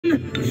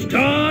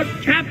Start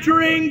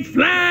capturing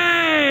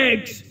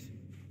flags!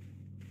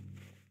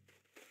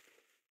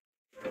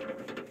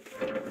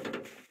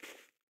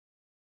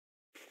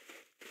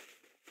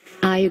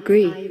 I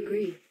agree.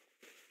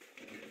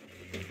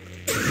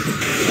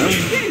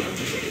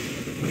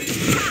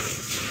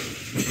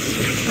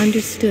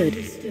 Understood.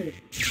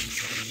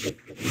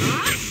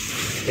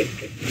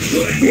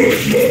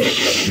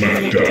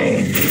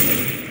 Smackdown.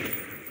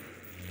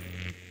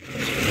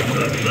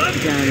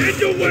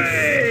 Get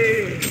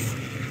away!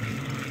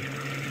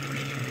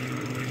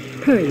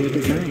 Per your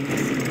desires.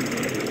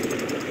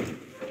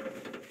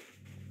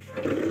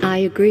 I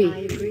agree.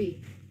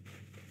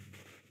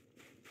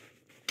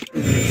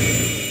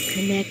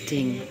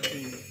 Connecting.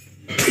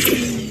 I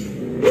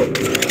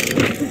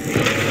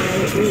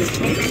agree.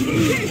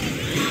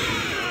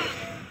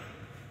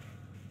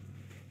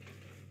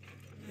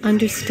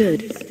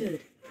 Understood.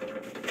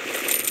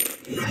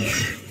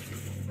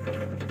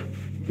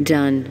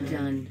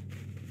 Done.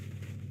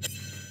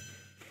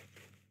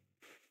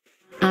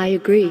 I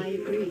agree.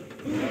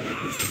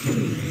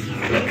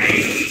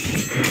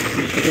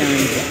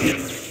 Done.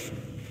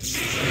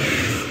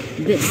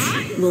 This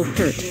will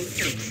hurt.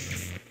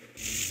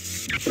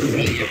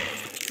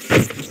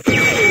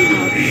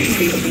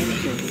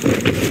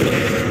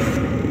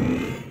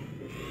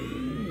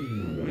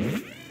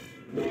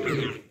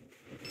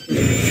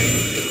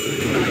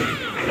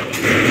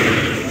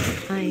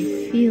 I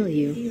feel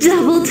you.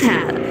 Double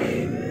tap.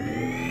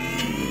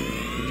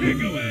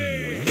 Take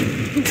away!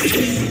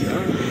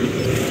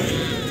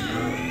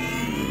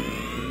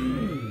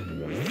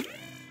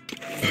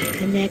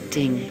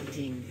 Connecting.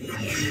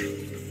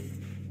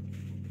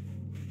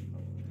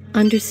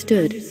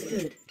 Understood.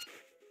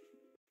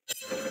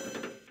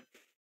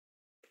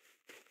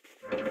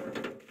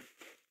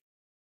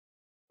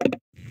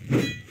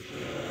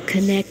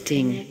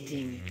 Connecting.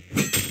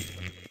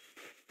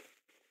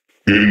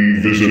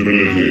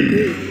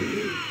 Invisibility.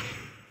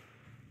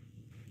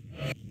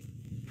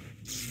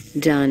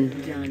 Done.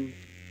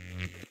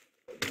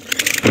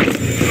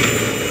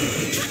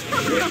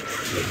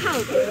 How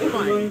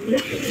fun.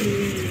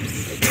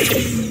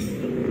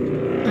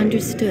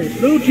 Understood.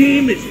 Blue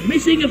team is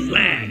missing a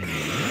flag.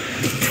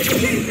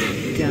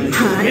 Done.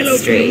 Hot Yellow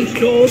team streak.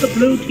 stole the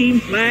blue team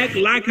flag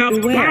like a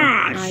Beware.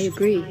 boss. I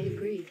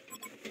agree.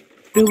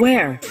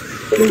 Beware.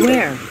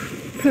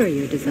 Per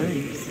your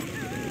desires.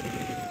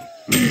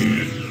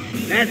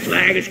 That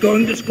flag is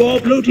going to score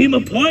blue team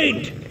a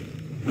point.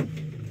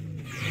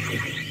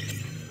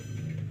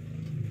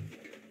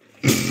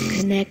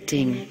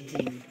 Connecting.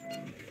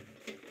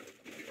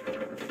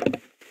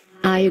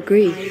 I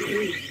agree.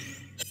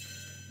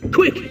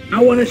 Quick,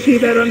 I want to see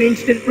that on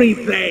instant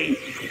replay.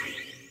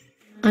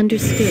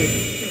 Understood.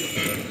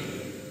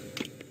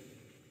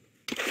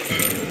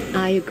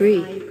 I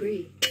agree.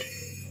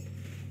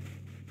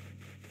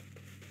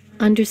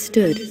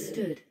 Understood.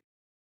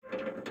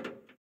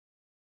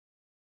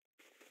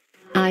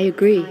 I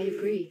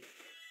agree.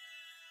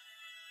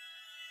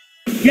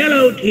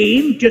 Yellow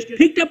team just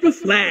picked up a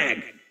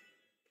flag.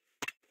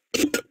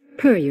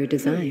 Per your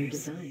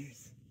desires.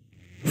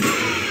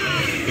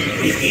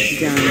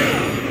 Done.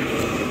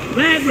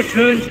 Flag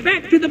returns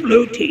back to the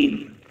blue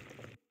team.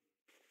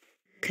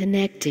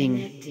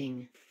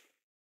 Connecting.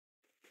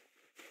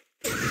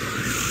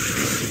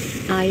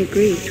 I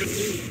agree.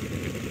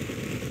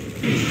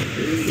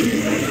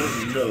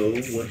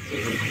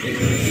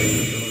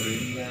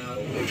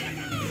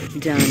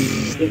 Done.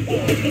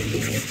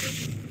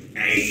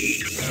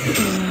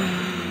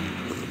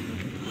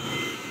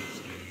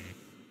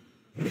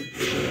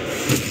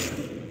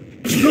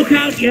 Look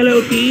out,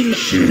 yellow team.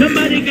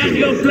 Somebody got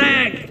your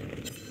flag.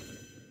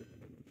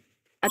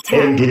 Attack.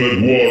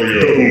 Ultimate Warrior.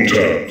 Double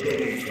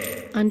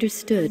tap.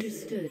 Understood.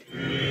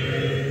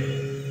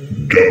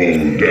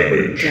 Double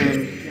damage.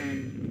 Done.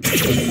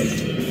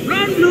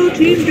 Run, blue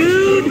team,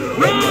 dude!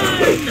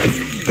 Run!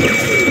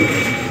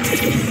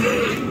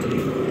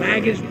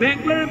 Flag is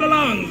back where it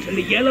belongs in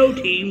the yellow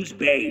team's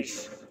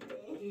base.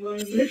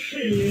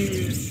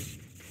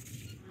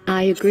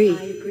 I agree.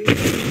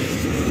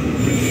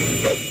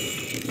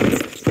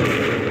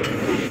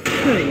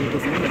 Per your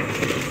desires.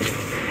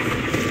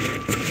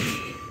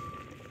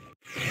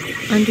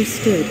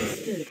 Understood.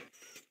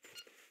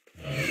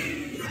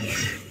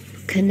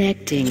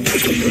 Connecting.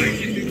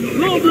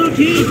 Go, blue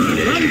team!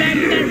 Run back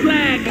to that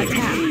flag!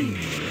 Attack!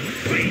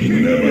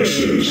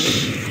 Nemesis.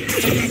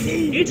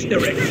 It's the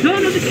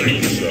return of the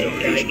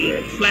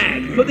king.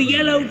 Flag for the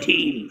yellow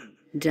team.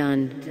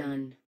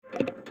 Done.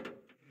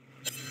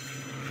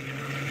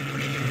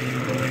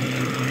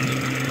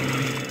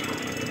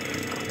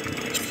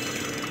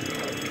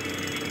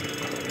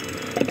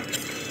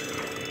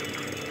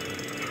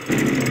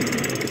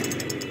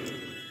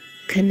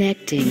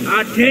 Connecting.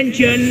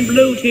 Attention,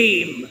 blue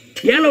team!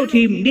 Yellow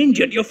team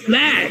ninja'd your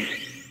flag.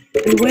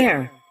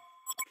 Beware.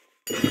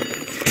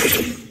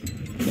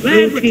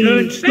 Flag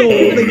returns stole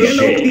the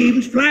yellow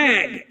team's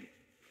flag.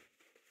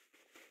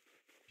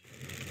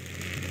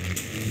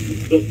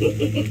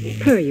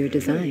 Per your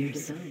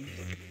desires.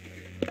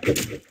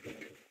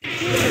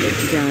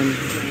 Done.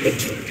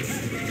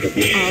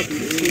 Yes.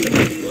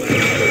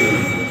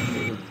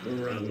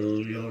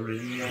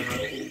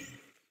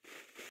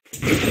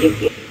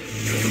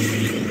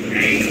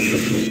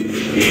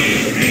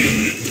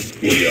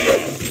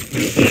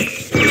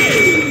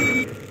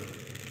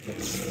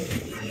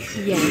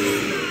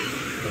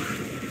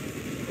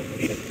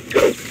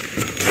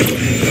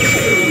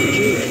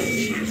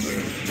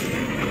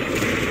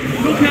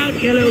 Look out,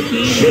 yellow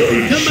team.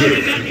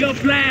 Somebody got your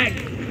flag.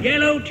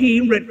 Yellow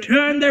team,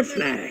 return their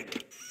flag.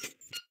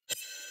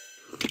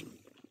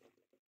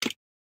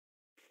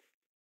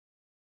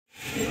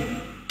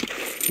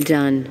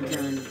 Done.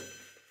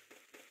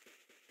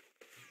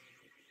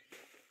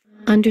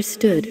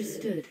 Understood.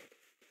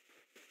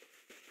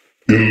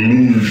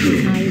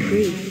 Illusion. I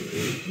agree.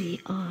 We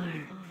are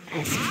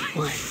as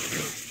one.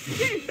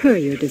 Per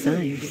your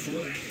desires.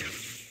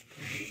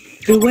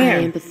 Beware.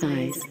 I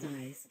empathize.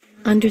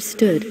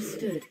 Understood.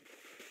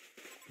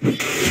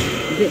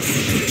 This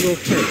will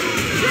hurt.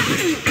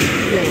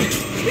 Wait.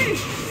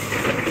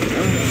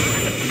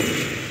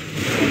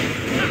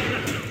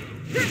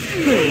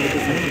 Per your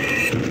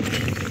desires.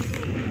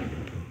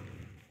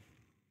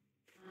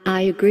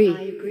 I agree.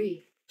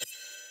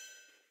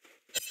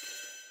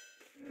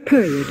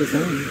 Per your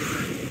desires.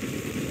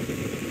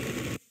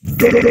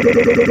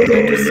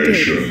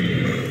 Domination.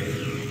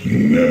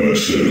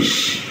 Nemesis.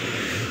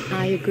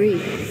 I agree.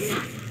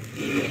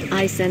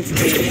 I sense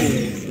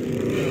fear.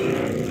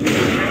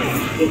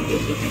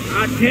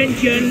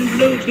 Attention,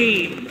 blue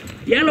team.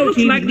 Yellow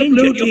team, like the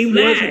blue team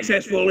was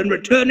successful in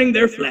returning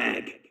their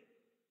flag.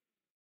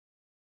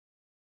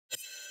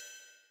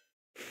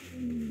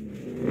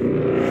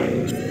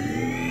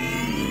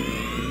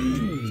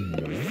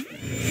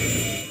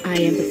 I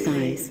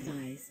empathize.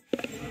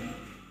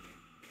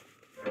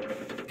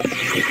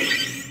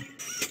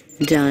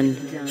 Done.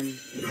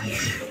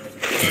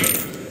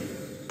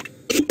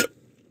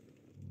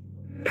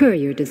 Per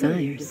your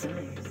desires.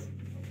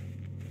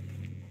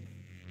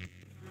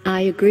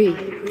 I agree.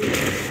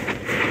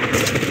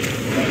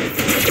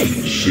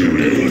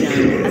 Serial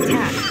killer.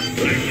 Attack.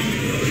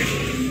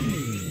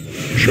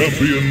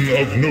 Champion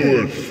of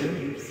Newerth.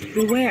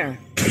 Beware.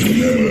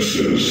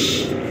 Nemesis.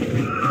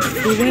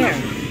 Beware.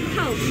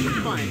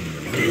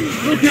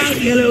 Look out,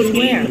 yellow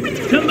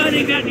team.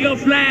 Somebody got your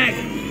flag.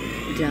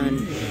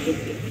 Done.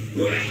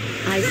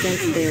 I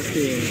sense their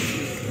fear.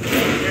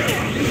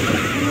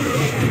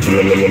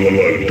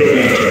 Double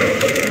tap.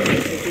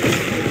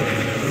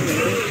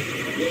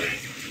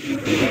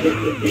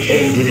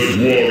 Ultimate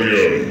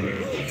warrior.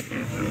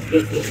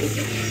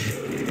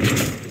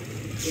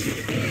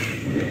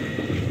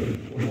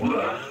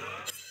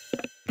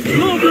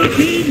 Go, blue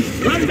team.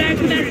 Run back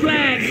to that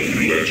flag.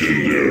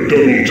 Legendary.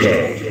 Double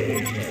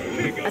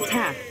tap.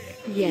 Attack.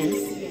 Yes.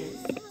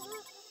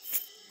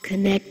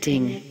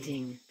 Connecting.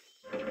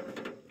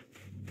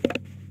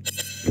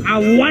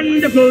 A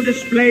wonderful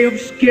display of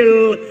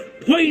skill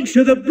points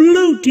to the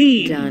blue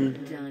team. Done.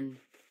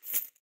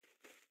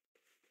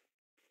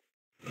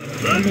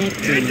 Get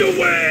Connecting.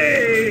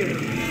 away!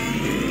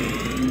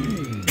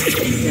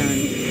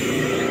 Done.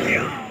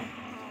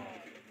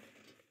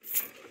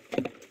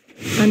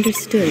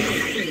 Understood.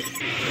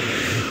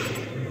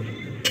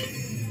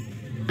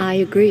 I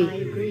agree.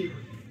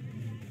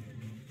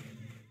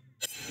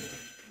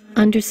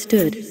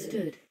 Understood.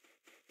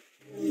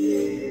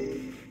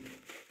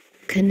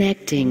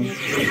 Connecting.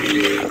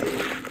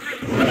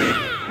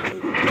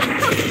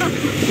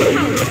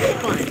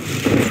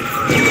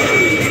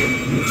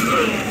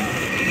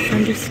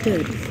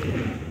 Understood.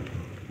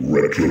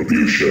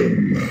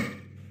 Retribution.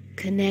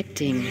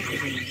 Connecting.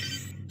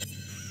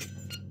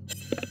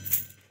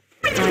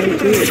 I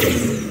agree.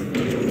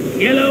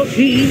 Yellow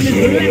team is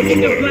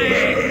collecting the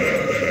flag.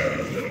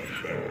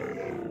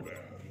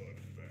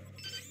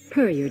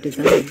 Per your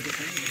design.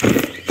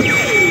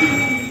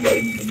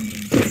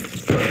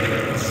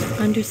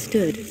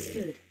 Understood.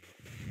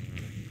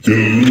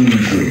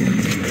 Illusion.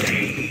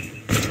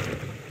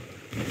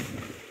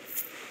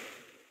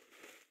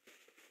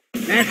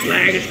 That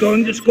flag is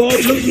going to score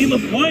blue team a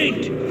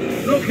point.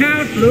 Look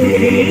out, blue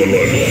team.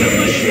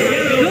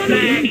 Yellow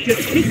flag to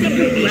pick up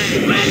the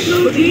flag.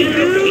 Blue team,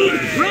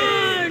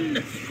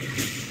 run!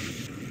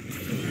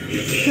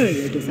 Per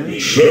your design.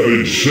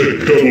 Savage sick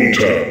double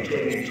tap.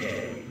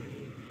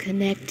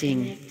 Connecting.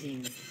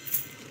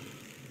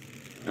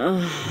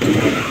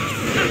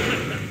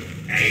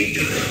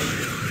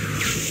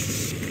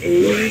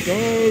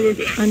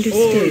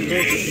 Understood.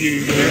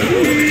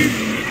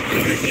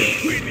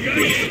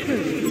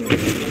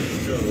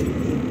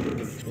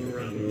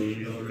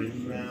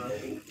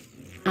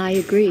 I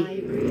agree.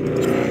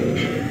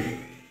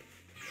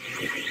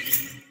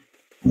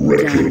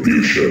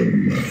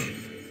 Retribution.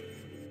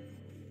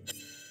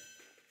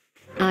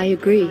 I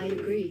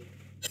agree.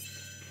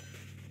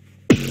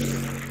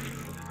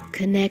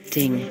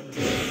 Connecting.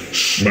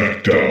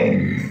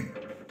 Smackdown.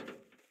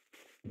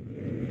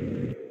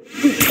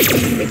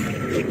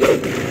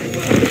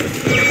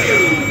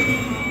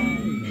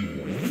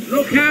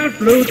 Look out,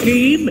 blue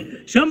team.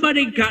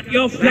 Somebody got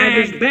your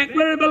flag back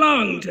where it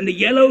belongs in the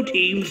yellow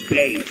team's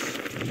base.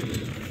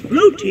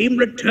 Blue team,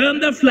 return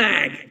the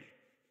flag.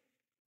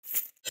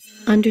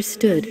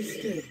 Understood.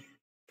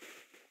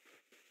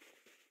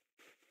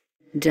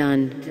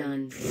 Done.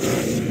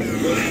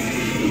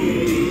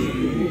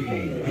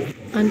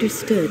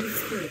 Understood.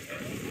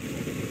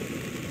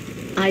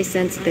 I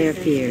sense their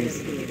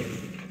fears.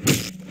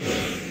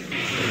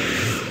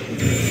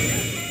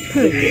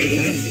 Per your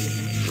design.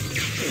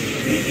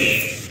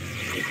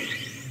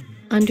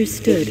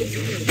 Understood.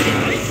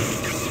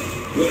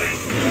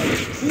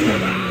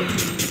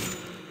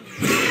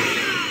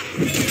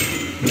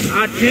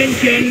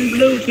 Attention,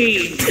 blue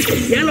team.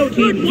 Yellow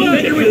team, you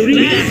better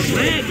retrieve that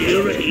flag.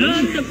 You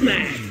return the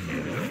flag.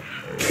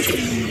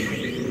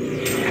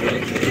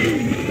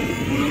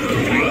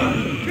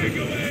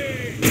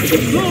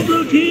 Go,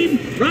 blue team.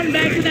 Run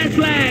back to that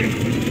flag.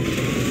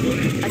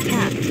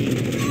 Attack.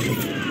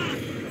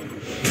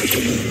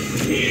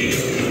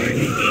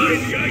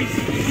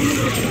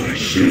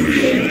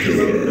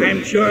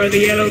 I'm sure the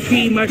yellow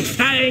team are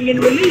sighing in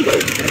relief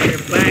at their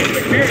flag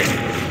return.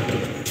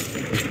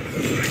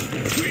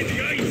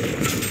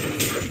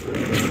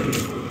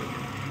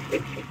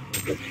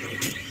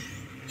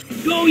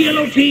 Go,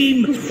 yellow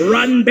team!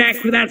 Run back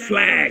for that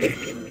flag!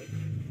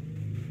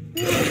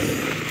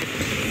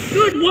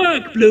 Good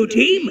work, blue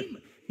team!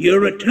 You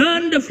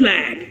returned the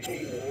flag.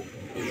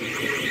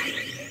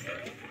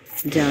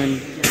 Done.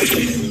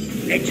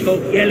 Let's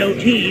hope yellow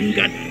team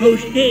got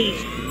post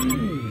haste.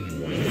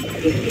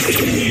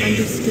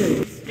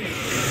 Understood.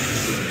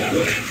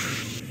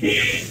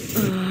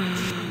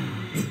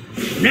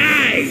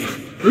 Nice!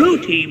 Blue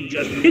team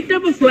just picked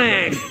up a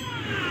flag.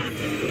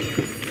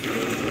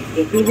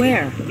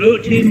 Beware. Blue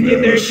team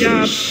did their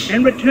job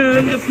and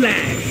returned the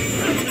flag.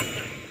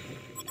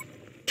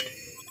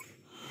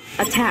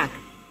 Attack.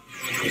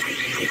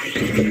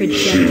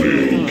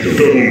 Projectile.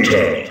 Double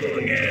tap.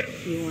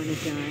 You wanna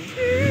die?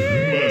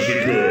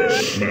 Massacre.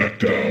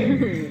 Smackdown.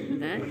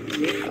 That?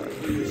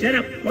 Set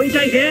up point I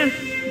hear?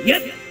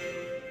 Yep.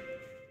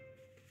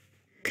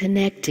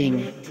 Connecting.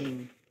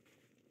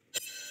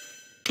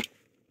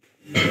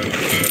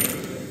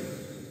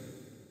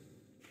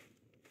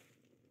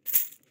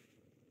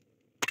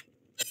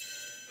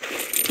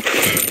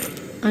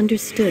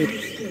 Understood.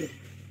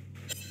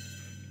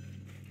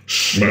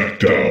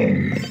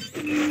 Smackdown.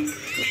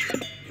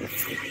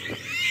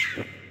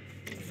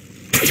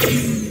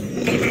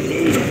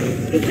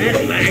 That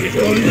flag is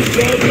going to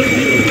score blue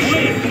team's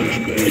point.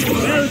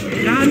 Well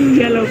done,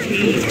 yellow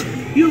team.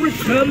 You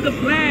returned the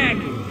flag.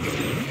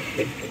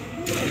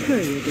 Per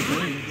your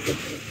design.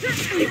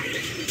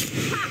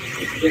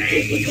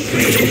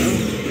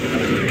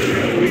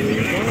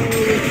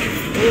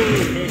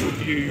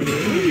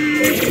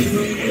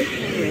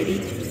 Ready?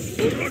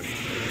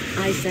 I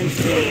sense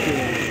their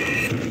fears.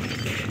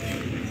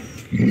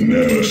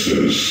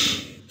 Nemesis.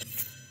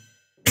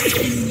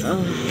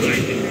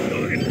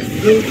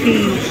 Blue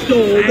team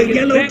stole the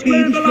yellow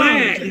team's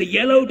flag in the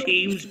yellow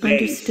team's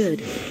base.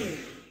 Understood.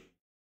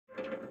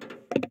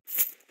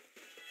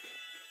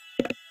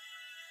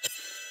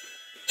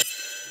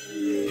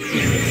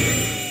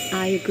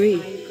 I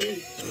agree.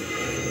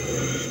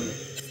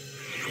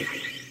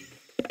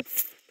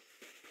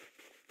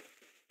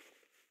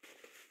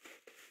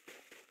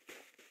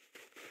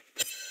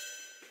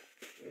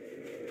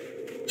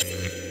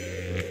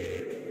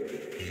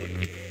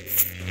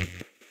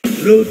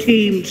 Blue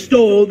team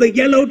stole the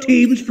yellow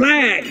team's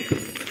flag.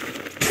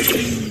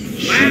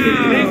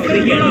 Wow,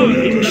 the yellow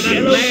team got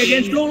that flag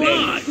against all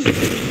odds.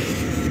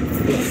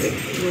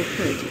 Will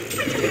hurt.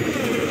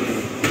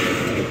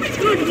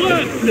 Good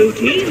work, blue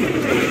team.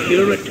 You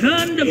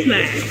returned the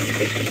flag.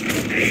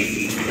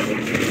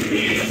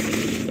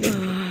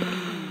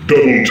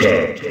 Double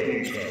tap.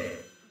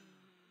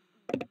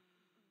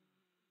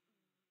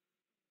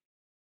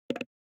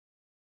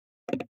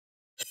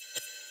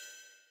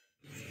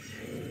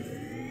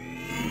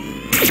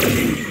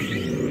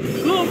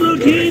 Go, blue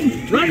team.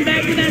 Run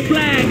back to that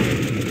flag.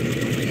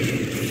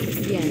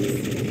 Yes.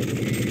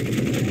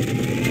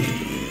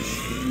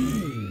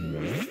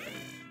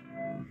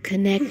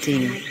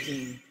 Connecting.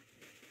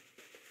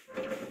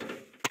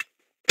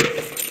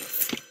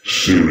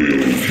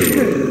 Serial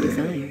killer.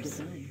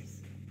 Desires.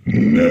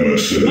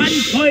 Nemesis.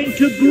 1 point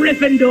to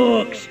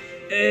Gryffindors.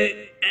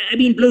 I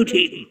mean blue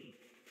team.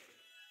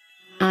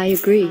 I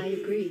agree.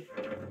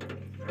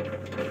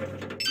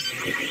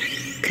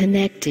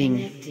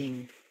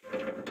 Connecting.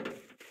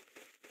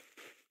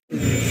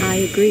 I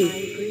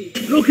agree.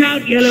 Look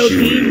out, yellow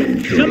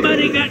team.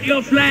 Somebody got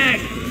your flag.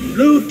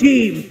 Blue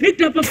team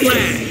picked up a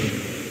flag.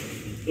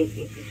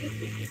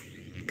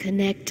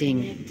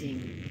 Connecting.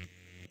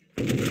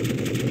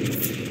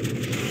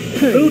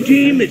 Blue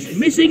team is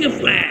missing a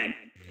flag.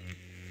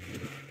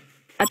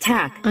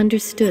 Attack.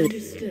 Understood.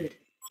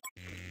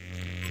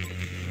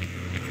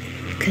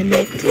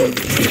 Connecting.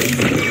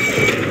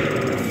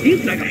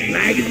 Seems like a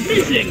flag is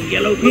missing,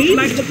 yellow team.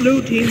 Looks like the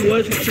blue team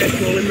was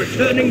successful in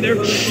returning their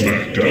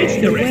flag. It's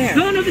the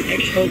return of the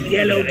team.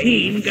 Yellow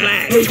team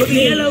flag for the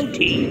yellow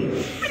team.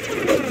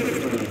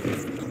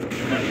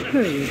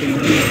 Per your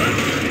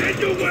desires.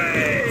 Get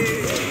away!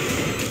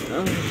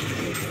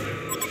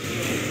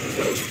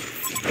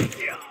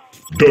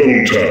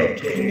 Double tap.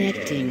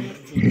 Connecting.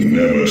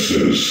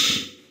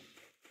 Nemesis.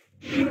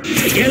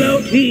 The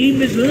yellow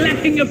team is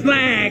lacking a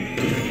flag.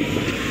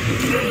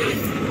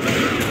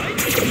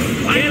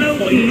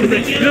 Yellow team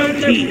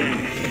returned the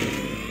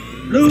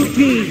flag. Blue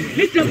team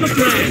picked up a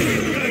flag.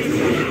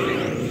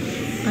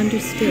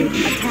 Understood.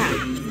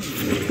 Attack.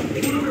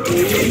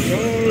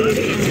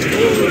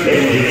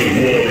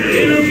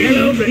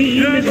 Yellow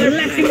team is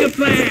lacking a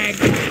flag.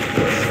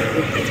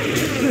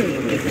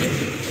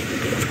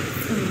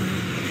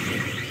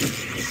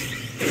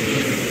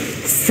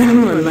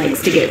 Someone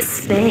likes to get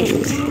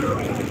spanked.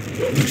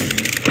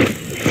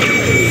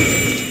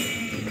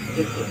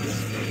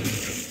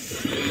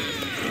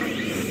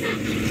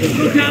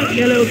 Look out,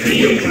 yellow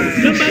team.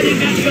 Somebody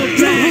got your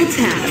flag. Double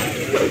tap.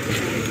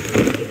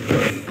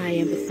 I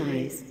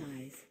empathize.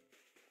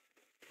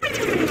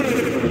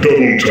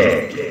 Double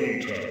tap.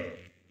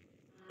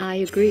 I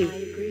agree.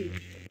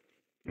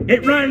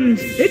 It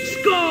runs. It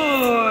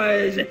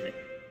scores.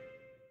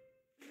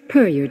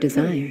 Per your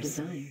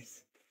desires.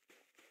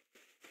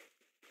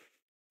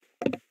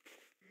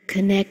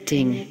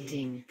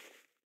 Connecting.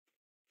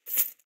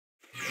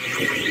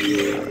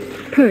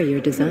 Per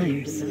your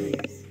desires.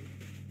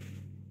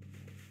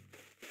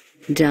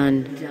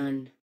 Done.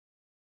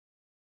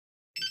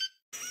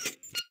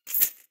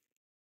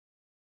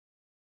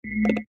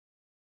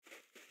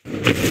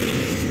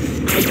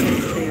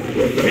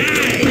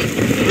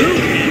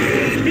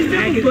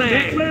 Flag is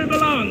back where it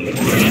belongs.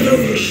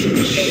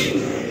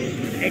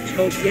 Let's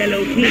hope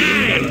yellow team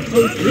and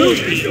blue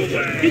team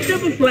picked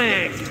up a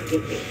flag.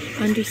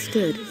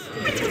 Understood.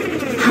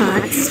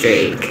 Hot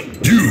streak.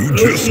 You Blue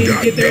just team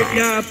got did their got.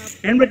 job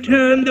and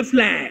returned the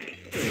flag.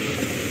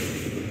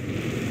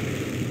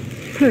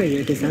 Per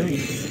your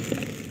desires.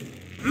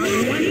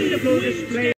 A wonderful display.